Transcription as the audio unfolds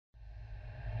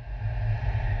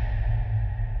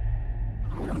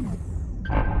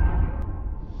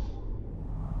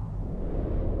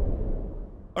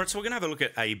All right, so we're going to have a look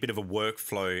at a bit of a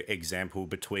workflow example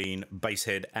between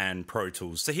BaseHead and Pro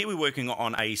Tools. So here we're working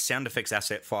on a sound effects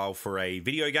asset file for a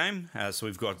video game. So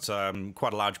we've got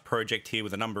quite a large project here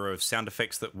with a number of sound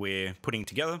effects that we're putting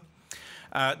together.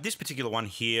 This particular one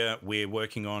here we're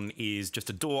working on is just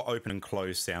a door open and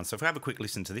close sound. So if we have a quick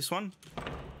listen to this one.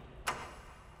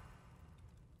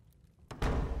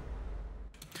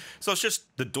 So it's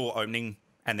just the door opening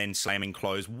and then slamming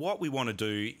close. What we want to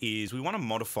do is we want to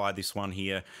modify this one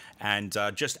here and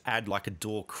just add like a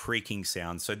door creaking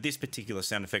sound. So this particular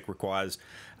sound effect requires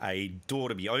a door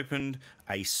to be opened,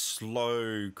 a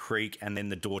slow creak, and then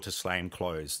the door to slam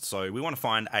closed. So we want to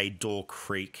find a door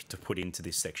creak to put into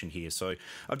this section here. So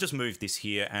I've just moved this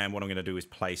here, and what I'm going to do is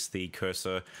place the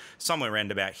cursor somewhere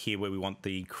around about here where we want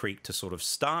the creak to sort of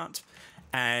start.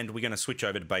 And we're going to switch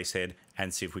over to BaseHead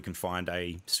and see if we can find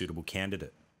a suitable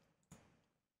candidate.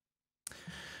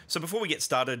 So before we get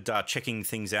started checking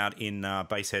things out in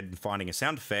BaseHead and finding a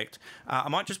sound effect, I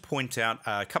might just point out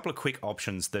a couple of quick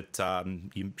options that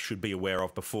you should be aware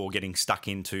of before getting stuck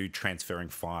into transferring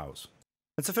files.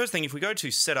 And so first thing, if we go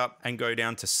to Setup and go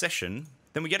down to Session,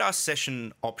 then we get our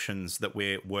session options that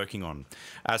we're working on.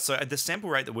 So the sample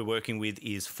rate that we're working with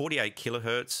is 48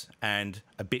 kilohertz and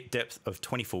a bit depth of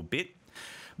 24 bit.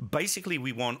 Basically,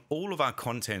 we want all of our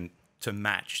content to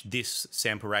match this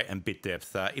sample rate and bit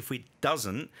depth. If it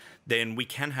doesn't, then we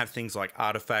can have things like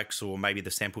artifacts, or maybe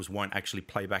the samples won't actually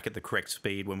play back at the correct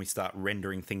speed when we start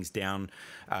rendering things down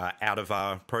out of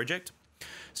our project.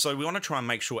 So we want to try and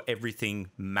make sure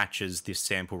everything matches this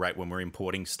sample rate when we're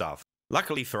importing stuff.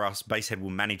 Luckily for us, BaseHead will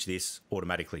manage this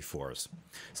automatically for us.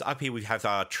 So up here we have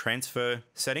our transfer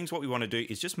settings. What we want to do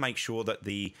is just make sure that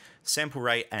the sample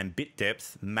rate and bit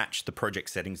depth match the project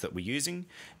settings that we're using.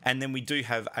 And then we do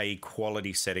have a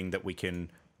quality setting that we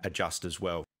can adjust as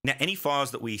well. Now, any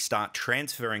files that we start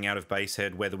transferring out of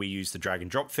BaseHead, whether we use the drag and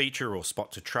drop feature or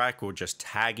spot to track or just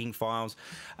tagging files,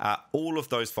 all of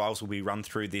those files will be run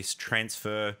through this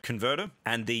transfer converter,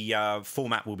 and the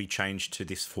format will be changed to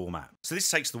this format. So this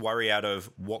takes the worry out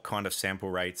of what kind of sample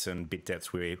rates and bit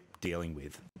depths we're dealing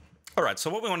with. All right, so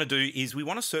what we want to do is we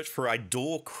want to search for a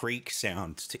door creak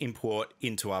sound to import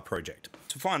into our project.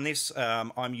 To find this,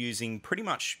 I'm using pretty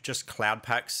much just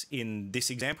CloudPacks in this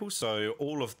example. So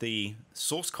all of the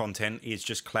source content is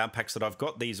just CloudPacks that I've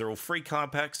got. These are all free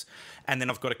CloudPacks. And then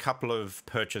I've got a couple of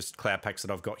purchased CloudPacks that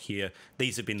I've got here.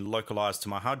 These have been localized to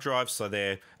my hard drive, so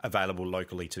they're available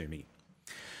locally to me.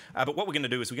 But what we're going to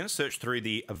do is we're going to search through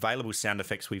the available sound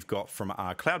effects we've got from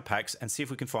our CloudPacks and see if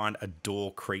we can find a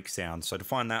door creak sound. So to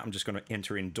find that, I'm just going to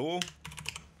enter in door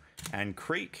and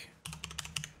creak.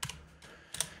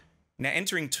 Now,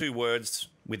 entering two words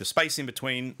with a space in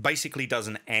between basically does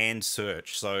an and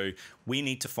search. So we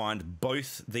need to find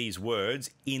both these words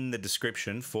in the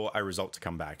description for a result to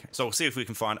come back. So we'll see if we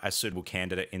can find a suitable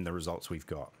candidate in the results we've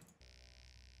got.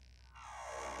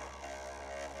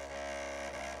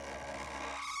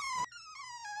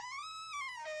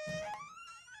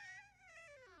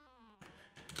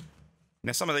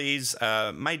 Now, some of these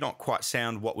may not quite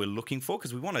sound what we're looking for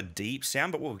because we want a deep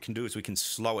sound, but what we can do is we can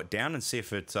slow it down and see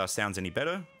if it sounds any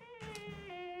better.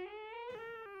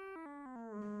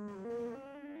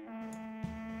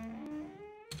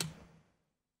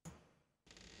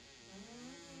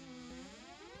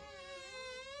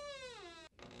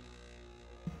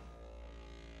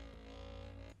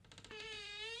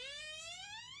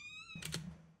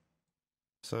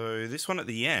 So this one at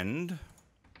the end,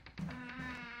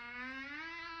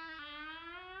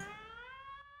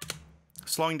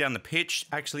 slowing down the pitch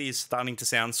actually is starting to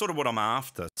sound sort of what I'm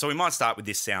after. So we might start with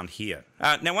this sound here.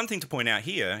 Now, one thing to point out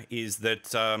here is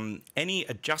that any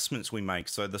adjustments we make,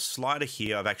 so the slider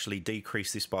here, I've actually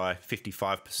decreased this by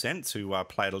 55% to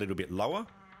play it a little bit lower.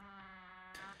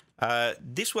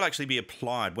 This will actually be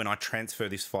applied when I transfer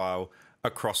this file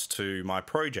across to my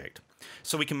project.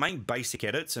 So we can make basic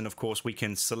edits, and of course we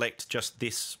can select just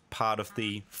this part of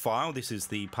the file. This is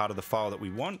the part of the file that we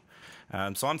want.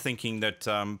 So I'm thinking that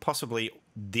possibly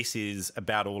this is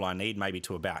about all I need, maybe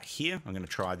to about here. I'm going to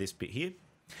try this bit here.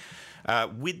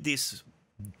 With this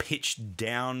pitched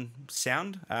down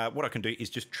sound, what I can do is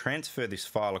just transfer this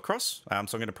file across. So I'm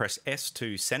going to press S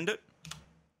to send it.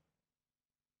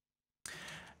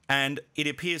 And it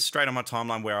appears straight on my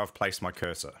timeline where I've placed my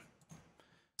cursor.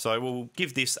 So we'll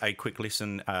give this a quick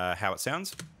listen how it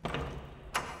sounds.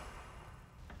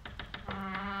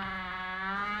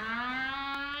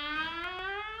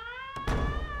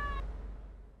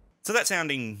 So that's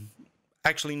sounding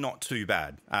Actually, not too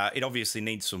bad. It obviously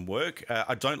needs some work.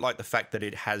 I don't like the fact that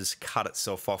it has cut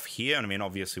itself off here. And I mean,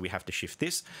 obviously, we have to shift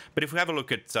this. But if we have a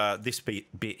look at this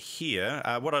bit here,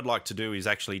 what I'd like to do is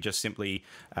actually just simply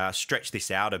stretch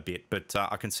this out a bit. But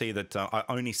I can see that I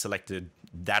only selected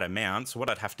that amount. So what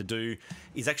I'd have to do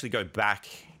is actually go back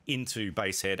into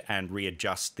BaseHead and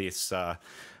readjust this,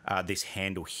 this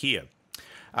handle here.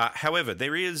 However,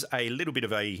 there is a little bit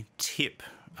of a tip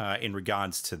in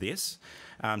regards to this.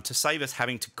 To save us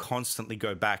having to constantly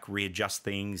go back, readjust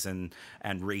things and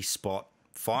respot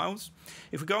files.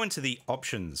 If we go into the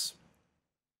options,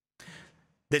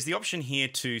 there's the option here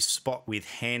to spot with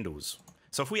handles.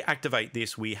 So if we activate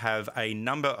this, we have a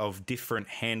number of different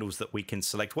handles that we can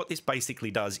select. What this basically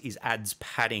does is adds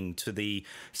padding to the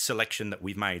selection that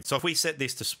we've made. So if we set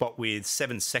this to spot with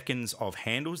 7 seconds of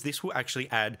handles, this will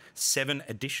actually add 7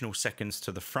 additional seconds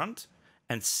to the front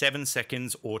and 7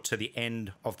 seconds, or to the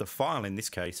end of the file in this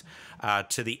case,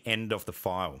 to the end of the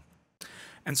file.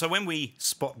 And so when we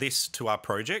spot this to our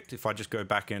project, if I just go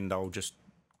back and I'll just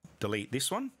delete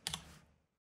this one.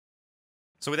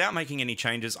 So without making any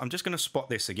changes, I'm just going to spot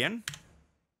this again.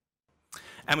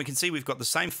 And we can see we've got the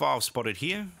same file spotted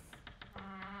here.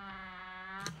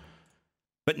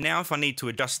 But now if I need to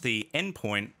adjust the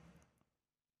endpoint,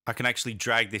 I can actually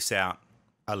drag this out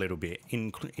a little bit.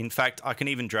 In fact, I can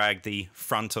even drag the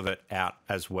front of it out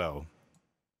as well.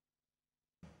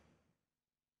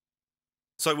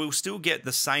 So we'll still get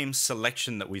the same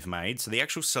selection that we've made. So the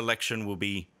actual selection will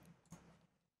be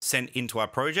sent into our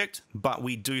project, but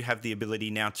we do have the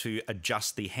ability now to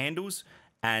adjust the handles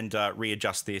and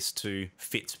readjust this to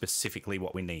fit specifically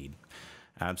what we need.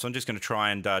 So I'm just going to try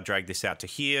and drag this out to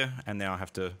here, and then I'll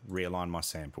have to realign my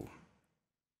sample.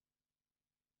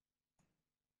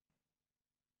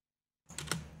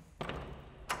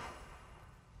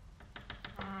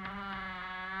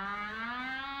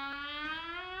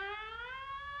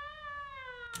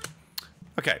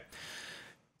 Okay,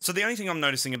 so the only thing I'm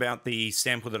noticing about the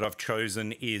sample that I've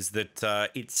chosen is that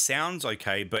it sounds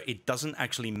okay, but it doesn't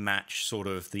actually match sort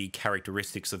of the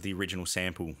characteristics of the original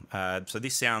sample. So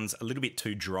this sounds a little bit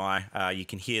too dry. You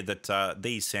can hear that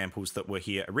these samples that were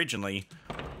here originally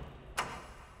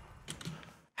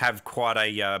have quite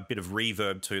a bit of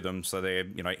reverb to them, so they're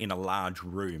in a large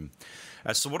room.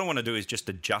 So what I want to do is just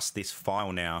adjust this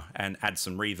file now and add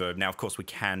some reverb. Now, of course, we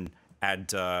can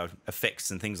add effects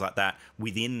and things like that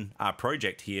within our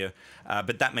project here,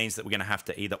 but that means that we're going to have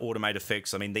to either automate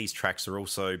effects. I mean, these tracks are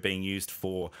also being used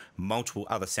for multiple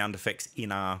other sound effects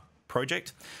in our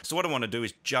project. So what I want to do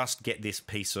is just get this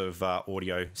piece of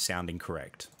audio sounding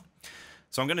correct.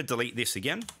 So I'm going to delete this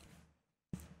again,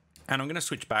 and I'm going to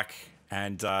switch back,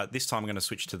 and this time I'm going to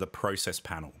switch to the process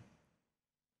panel.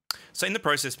 So in the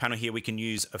process panel here, we can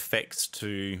use effects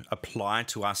to apply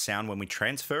to our sound when we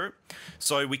transfer it.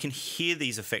 So we can hear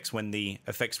these effects when the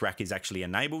effects rack is actually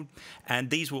enabled, and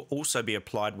these will also be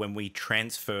applied when we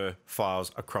transfer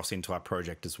files across into our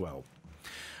project as well.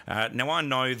 Now I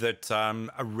know that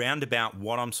around about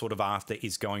what I'm sort of after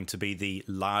is going to be the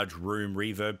large room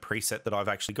reverb preset that I've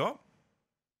actually got.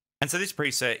 And so this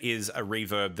preset is a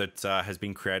reverb that has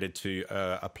been created to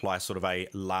apply sort of a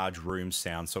large room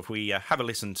sound. So if we have a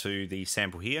listen to the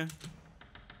sample here.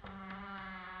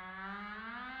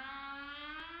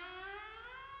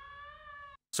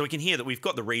 So we can hear that we've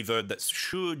got the reverb that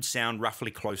should sound roughly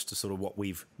close to sort of what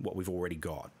we've already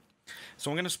got.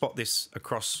 So I'm going to spot this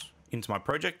across into my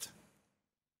project.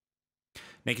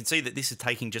 Now you can see that this is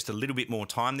taking just a little bit more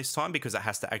time this time because it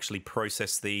has to actually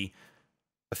process the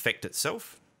effect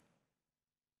itself.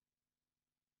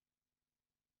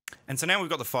 And so now we've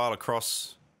got the file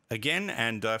across again,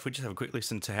 and if we just have a quick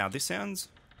listen to how this sounds.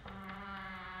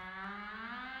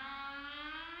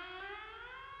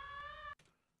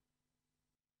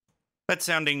 That's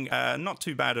sounding not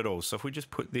too bad at all. So if we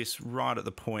just put this right at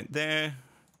the point there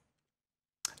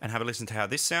and have a listen to how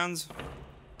this sounds.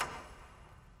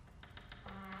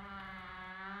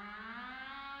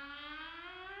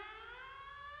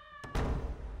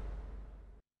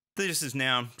 This is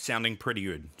now sounding pretty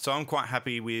good. So I'm quite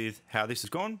happy with how this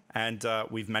has gone, and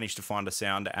we've managed to find a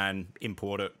sound and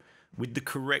import it with the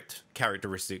correct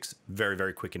characteristics very,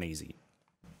 very quick and easy.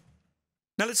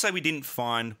 Now let's say we didn't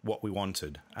find what we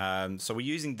wanted. So we're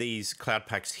using these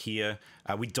CloudPacks here.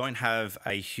 We don't have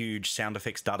a huge sound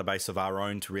effects database of our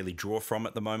own to really draw from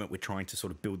at the moment. We're trying to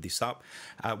sort of build this up.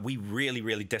 We really,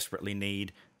 really desperately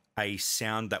need a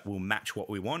sound that will match what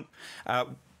we want.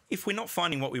 If we're not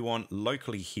finding what we want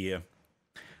locally here,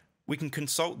 we can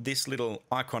consult this little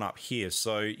icon up here.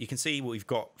 So you can see we've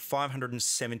got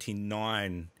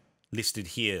 579 listed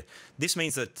here. This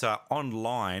means that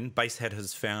online, BaseHead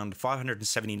has found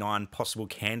 579 possible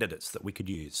candidates that we could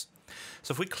use.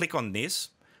 So if we click on this,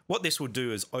 what this will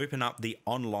do is open up the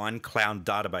online cloud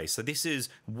database. So this is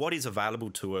what is available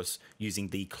to us using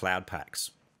the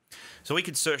CloudPacks. So we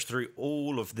could search through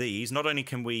all of these. Not only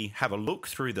can we have a look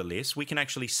through the list, we can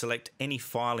actually select any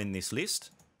file in this list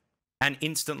and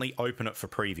instantly open it for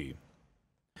preview.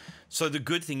 So the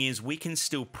good thing is we can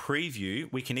still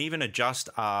preview. We can even adjust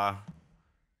our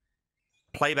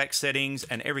playback settings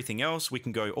and everything else. We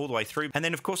can go all the way through. And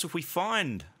then of course, if we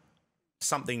find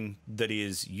something that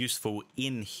is useful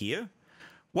in here,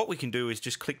 what we can do is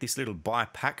just click this little buy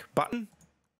pack button,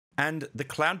 and the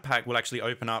Cloud Pack will actually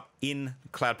open up in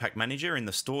Cloud Pack Manager in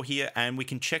the store here, and we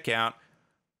can check out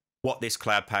what this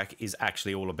Cloud Pack is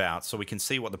actually all about. So we can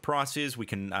see what the price is. We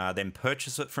can then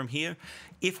purchase it from here.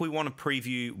 If we want to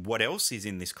preview what else is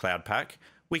in this Cloud Pack,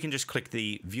 we can just click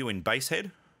the View in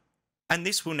BaseHead, and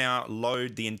this will now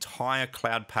load the entire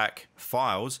Cloud Pack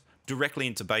files directly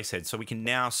into BaseHead. So we can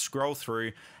now scroll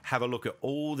through, have a look at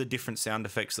all the different sound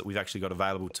effects that we've actually got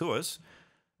available to us,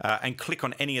 and click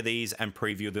on any of these and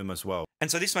preview them as well.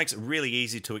 And so this makes it really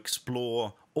easy to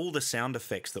explore all the sound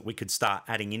effects that we could start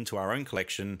adding into our own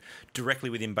collection directly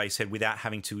within BaseHead without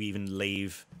having to even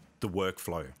leave the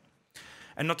workflow.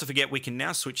 And not to forget, we can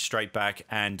now switch straight back,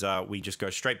 and we just go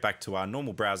straight back to our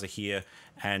normal browser here,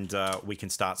 and we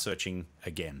can start searching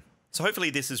again. So hopefully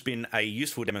this has been a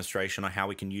useful demonstration on how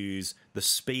we can use the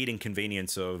speed and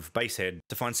convenience of BaseHead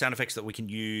to find sound effects that we can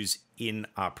use in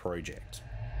our project.